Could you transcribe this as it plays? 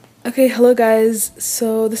Okay, hello guys.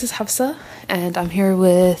 So this is Hafsa, and I'm here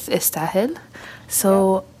with Istahil.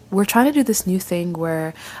 So we're trying to do this new thing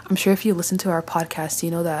where I'm sure if you listen to our podcast, you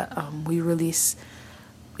know that we release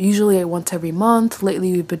usually once every month.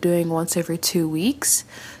 Lately, we've been doing once every 2 weeks.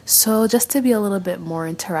 So just to be a little bit more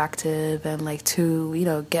interactive and like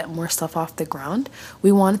to get more stuff off the ground,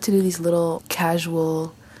 we wanted to do these little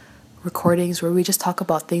casual recordings where we just talk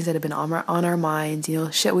about things that have been on our minds,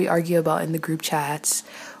 shit we argue about in the group chats,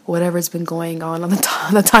 whatever's been going on on the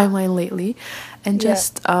timeline lately, and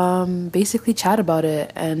just basically chat about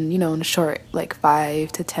it, and in a short like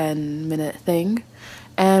 5 to 10 minute thing,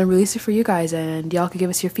 and release it for you guys, and y'all can give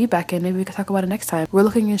us your feedback, and maybe we can talk about it next time. We're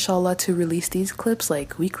looking, inshallah, to release these clips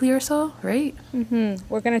like weekly or so, right?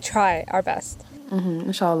 We're gonna try our best.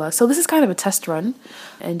 Inshallah. So this is kind of a test run,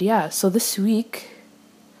 and so this week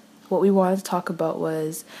what we wanted to talk about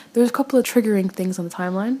was there's a couple of triggering things on the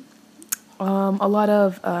timeline. A lot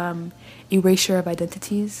of erasure of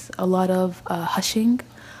identities, a lot of hushing,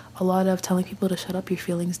 a lot of telling people to shut up, your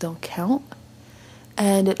feelings don't count.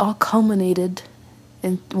 And it all culminated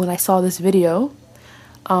when I saw this video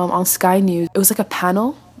on Sky News. It was like a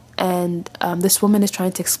panel, and this black woman is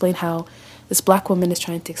trying to explain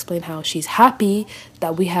how she's happy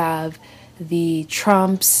that we have the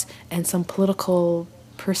Trumps and some political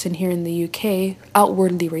person here in the UK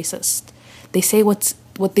outwardly racist. They say what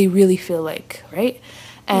they really feel like, right?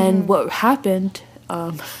 And what happened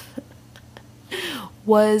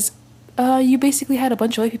was you basically had a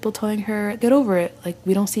bunch of white people telling her, get over it, like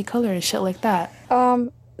we don't see color and shit like that.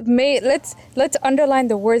 Let's underline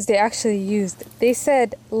the words they actually used. They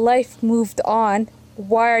said life moved on.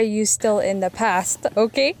 Why are you still in the past?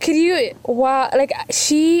 Okay, could you? Wow, like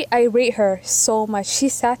I rate her so much. She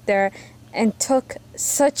sat there and took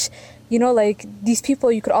such, like these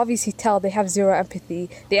people, you could obviously tell they have zero empathy.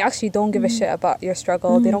 They actually don't give a shit about your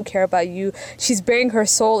struggle. They don't care about you. She's bearing her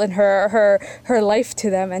soul and her life to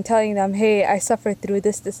them and telling them, hey, I suffered through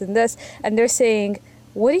this, and this. And they're saying,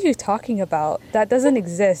 what are you talking about? That doesn't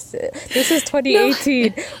exist. This is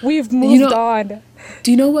 2018. No. We've moved on.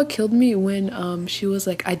 Do you know what killed me? When she was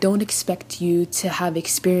like, I don't expect you to have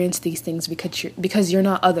experienced these things because you're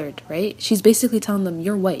not othered, right? She's basically telling them,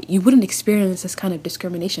 you're white, you wouldn't experience this kind of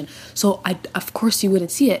discrimination, so of course you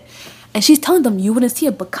wouldn't see it. And she's telling them, you wouldn't see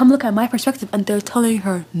it, but come look at my perspective. And they're telling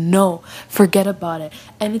her, no, forget about it.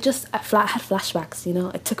 And it just, I had flashbacks,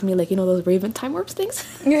 It took me like, those Raven time warps things.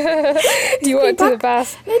 You went to the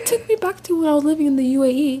past. It took me back to when I was living in the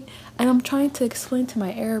UAE. And I'm trying to explain to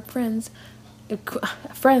my Arab friends,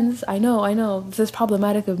 I know, this is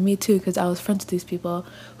problematic of me too, because I was friends with these people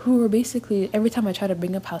who were basically, every time I try to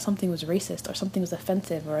bring up how something was racist or something was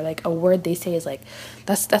offensive or like a word they say is like,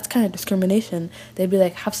 that's kind of discrimination, they'd be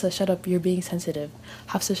like, Hafsa, shut up, you're being sensitive.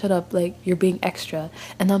 Hafsa, shut up, like you're being extra.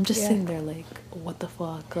 And I'm just sitting there like, what the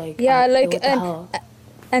fuck, like what the hell?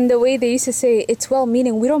 And the way they used to say, it's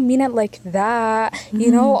well-meaning. We don't mean it like that.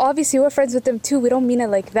 Obviously we're friends with them too. We don't mean it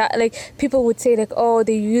like that. Like people would say like, oh,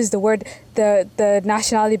 they use the word, the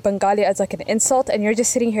nationality Bengali as like an insult. And you're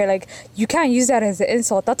just sitting here like, you can't use that as an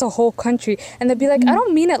insult. That's a whole country. And they'd be like, I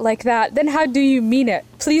don't mean it like that. Then how do you mean it?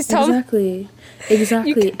 Please tell me.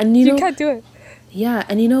 Exactly. And you can't do it. Yeah.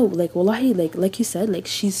 And like, wallahi, like you said, like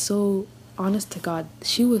she's so honest to God.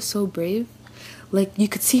 She was so brave. Like, you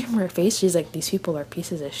could see from her face, she's like, these people are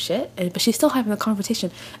pieces of shit. But she's still having a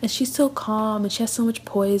conversation. And she's so calm, and she has so much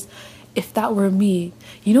poise. If that were me,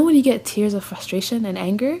 when you get tears of frustration and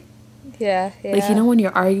anger? Yeah. Like, when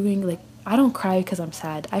you're arguing, like, I don't cry because I'm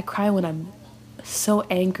sad. I cry when I'm so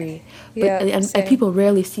angry. But, and people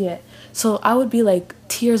rarely see it. So I would be like,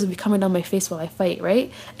 tears would be coming down my face while I fight,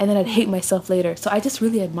 right? And then I'd hate myself later. So I just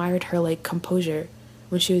really admired her, like, composure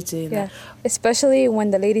when she was doing that. Especially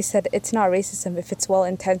when the lady said it's not racism if it's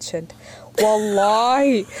well-intentioned.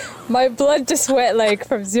 Wallahi, my blood just went like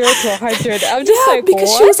from 0 to 100. I'm just like, because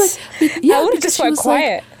what? She was like, I would have just went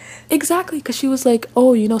quiet. Like, exactly, because she was like,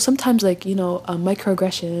 oh, sometimes like,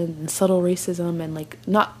 microaggression and subtle racism and like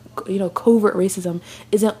not, covert racism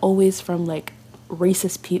isn't always from like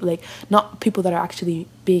racist people, like not people that are actually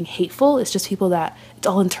being hateful. It's just people that it's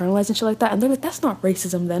all internalized and shit like that. And they're like, that's not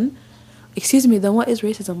racism then. Excuse me, then what is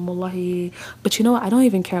racism? Wallahi. But you know what? I don't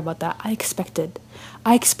even care about that. I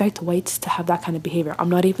expect whites to have that kind of behavior. I'm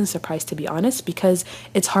not even surprised, to be honest, because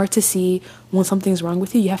it's hard to see when something's wrong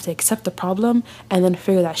with you. You have to accept the problem and then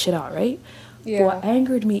figure that shit out, right? Yeah. But what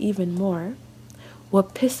angered me even more,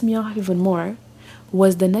 what pissed me off even more,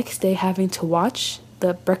 was the next day having to watch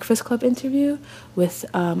the Breakfast Club interview with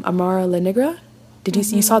Amara La Negra. Did you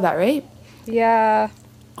you saw that, right? Yeah.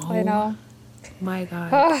 I know. My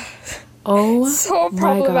God. Oh, so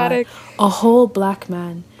problematic. My God. A whole black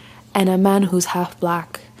man and a man who's half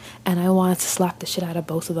black, and I wanted to slap the shit out of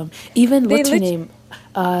both of them. Even They what's her lit name?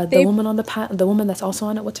 The they woman on the woman that's also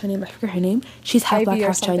on it. What's her name? I forget her name. She's half black, Ivy or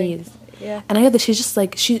half something. Chinese. Yeah. And I get that she's just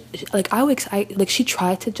like she like I like she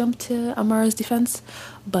tried to jump to Amara's defense,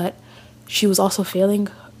 but she was also failing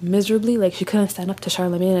miserably. Like she couldn't stand up to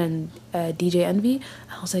Charlemagne and DJ Envy.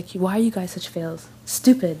 I was like, why are you guys such fails?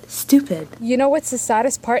 Stupid, stupid. You know what's the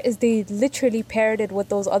saddest part is they literally parroted what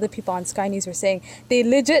those other people on Sky News were saying. They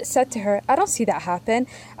legit said to her, "I don't see that happen.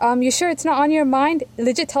 You sure it's not on your mind?"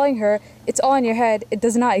 Legit telling her, "It's all in your head. It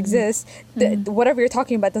does not exist. Whatever you're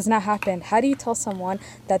talking about does not happen." How do you tell someone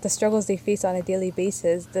that the struggles they face on a daily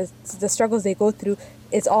basis, the struggles they go through,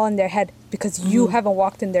 it's all in their head because you haven't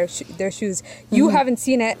walked in their shoes. You haven't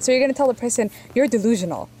seen it, so you're gonna tell the person you're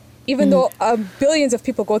delusional. Even though billions of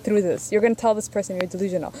people go through this, you're going to tell this person you're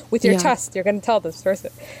delusional. With your chest, you're going to tell this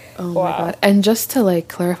person. Oh Wow. my god. And just to like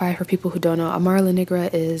clarify for people who don't know, Amara La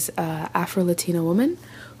Negra is a Afro-Latina woman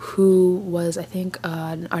who was, I think,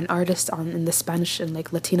 an artist in the Spanish and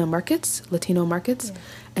like Latino markets. Yeah.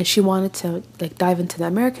 And she wanted to like dive into the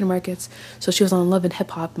American markets. So she was on Love and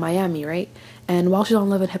Hip Hop Miami, right? And while she was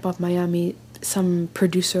on Love and Hip Hop Miami, some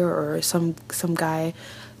producer or some guy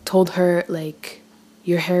told her like,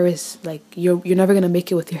 your hair is like you're never gonna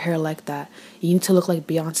make it with your hair like that. You need to look like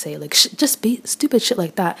Beyonce, like just be stupid shit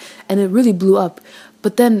like that. And it really blew up.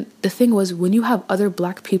 But then the thing was, when you have other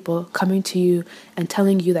black people coming to you and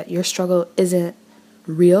telling you that your struggle isn't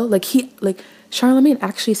real, like Charlemagne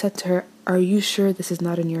actually said to her, "Are you sure this is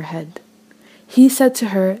not in your head?" He said to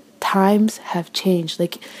her, "Times have changed."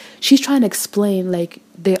 Like she's trying to explain like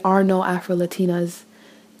there are no Afro Latinas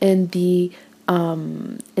in the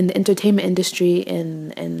entertainment industry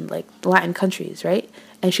in like Latin countries, right?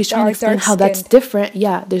 And she's trying to explain how that's different.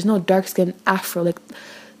 Yeah, there's no dark skin Afro. Like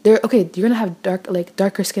you're gonna have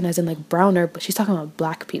darker skin as in like browner, but she's talking about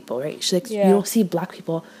black people, right? She's like, you don't see black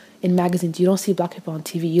people in magazines, you don't see black people on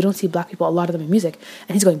TV, you don't see black people, a lot of them in music.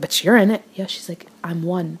 And he's going, but you're in it. Yeah, she's like, I'm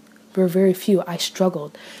one. We're very few. I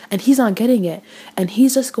struggled. And he's not getting it. And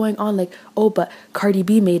he's just going on like, oh, but Cardi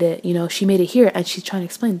B made it, she made it here. And she's trying to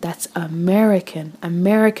explain that's American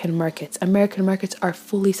markets. American markets are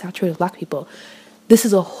fully saturated with black people. This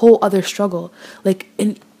is a whole other struggle. Like,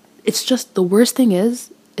 and it's just the worst thing is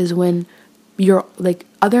when you're like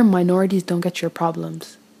other minorities don't get your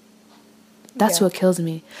problems. That's what kills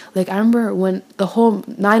me. Like, I remember when the whole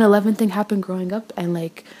 9/11 thing happened growing up, and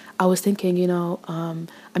like I was thinking, I'm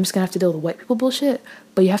just gonna have to deal with white people bullshit,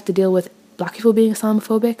 but you have to deal with black people being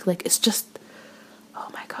Islamophobic. Like, it's just, oh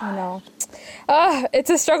my god. I know. It's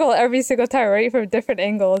a struggle every single time, right? From different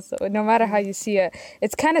angles, no matter how you see it.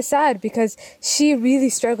 It's kind of sad because she really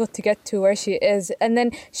struggled to get to where she is. And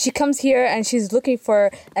then she comes here and she's looking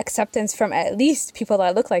for acceptance from at least people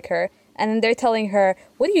that look like her. And then they're telling her,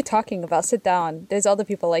 what are you talking about? Sit down. There's other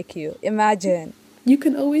people like you. Imagine. You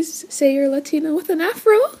can always say you're Latina with an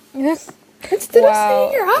afro. Yes. Instead of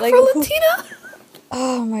saying you're Afro-Latina.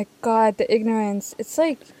 Oh my god, the ignorance. It's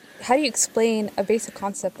like, how do you explain a basic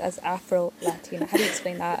concept as Afro-Latina? How do you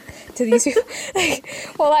explain that to these people?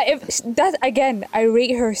 Again, I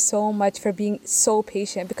rate her so much for being so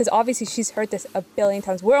patient, because obviously she's heard this a billion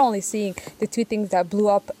times. We're only seeing the two things that blew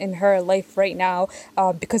up in her life right now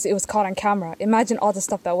because it was caught on camera. Imagine all the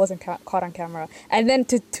stuff that wasn't caught on camera. And then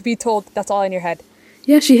to be told that's all in your head.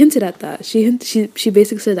 Yeah, she hinted at that. She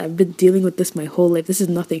basically said, I've been dealing with this my whole life. This is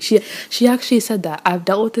nothing. She actually said that. I've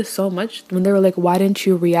dealt with this so much. When they were like, why didn't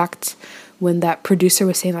you react when that producer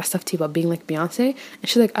was saying that stuff to you about being like Beyonce? And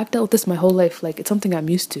she's like, I've dealt with this my whole life. Like, it's something I'm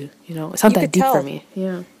used to. It's not that deep for me.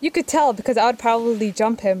 Yeah. You could tell, because I would probably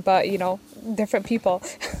jump him, but, different people.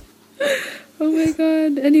 Oh my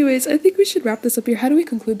god. Anyways, I think we should wrap this up here. How do we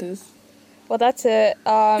conclude this? Well, that's it.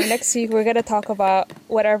 Next week, we're going to talk about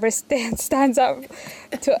whatever stands out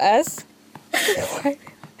to us. I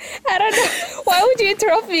don't know. Why would you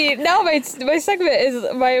interrupt me? Now my segment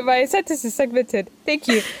is, my sentence is segmented. Thank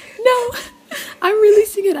you. No, I'm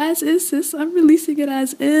releasing it as is, sis. I'm releasing it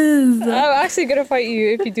as is. I'm actually going to fight you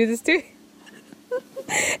if you do this too.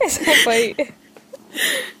 It's a fight.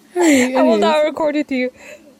 Hey, I will not record it to you.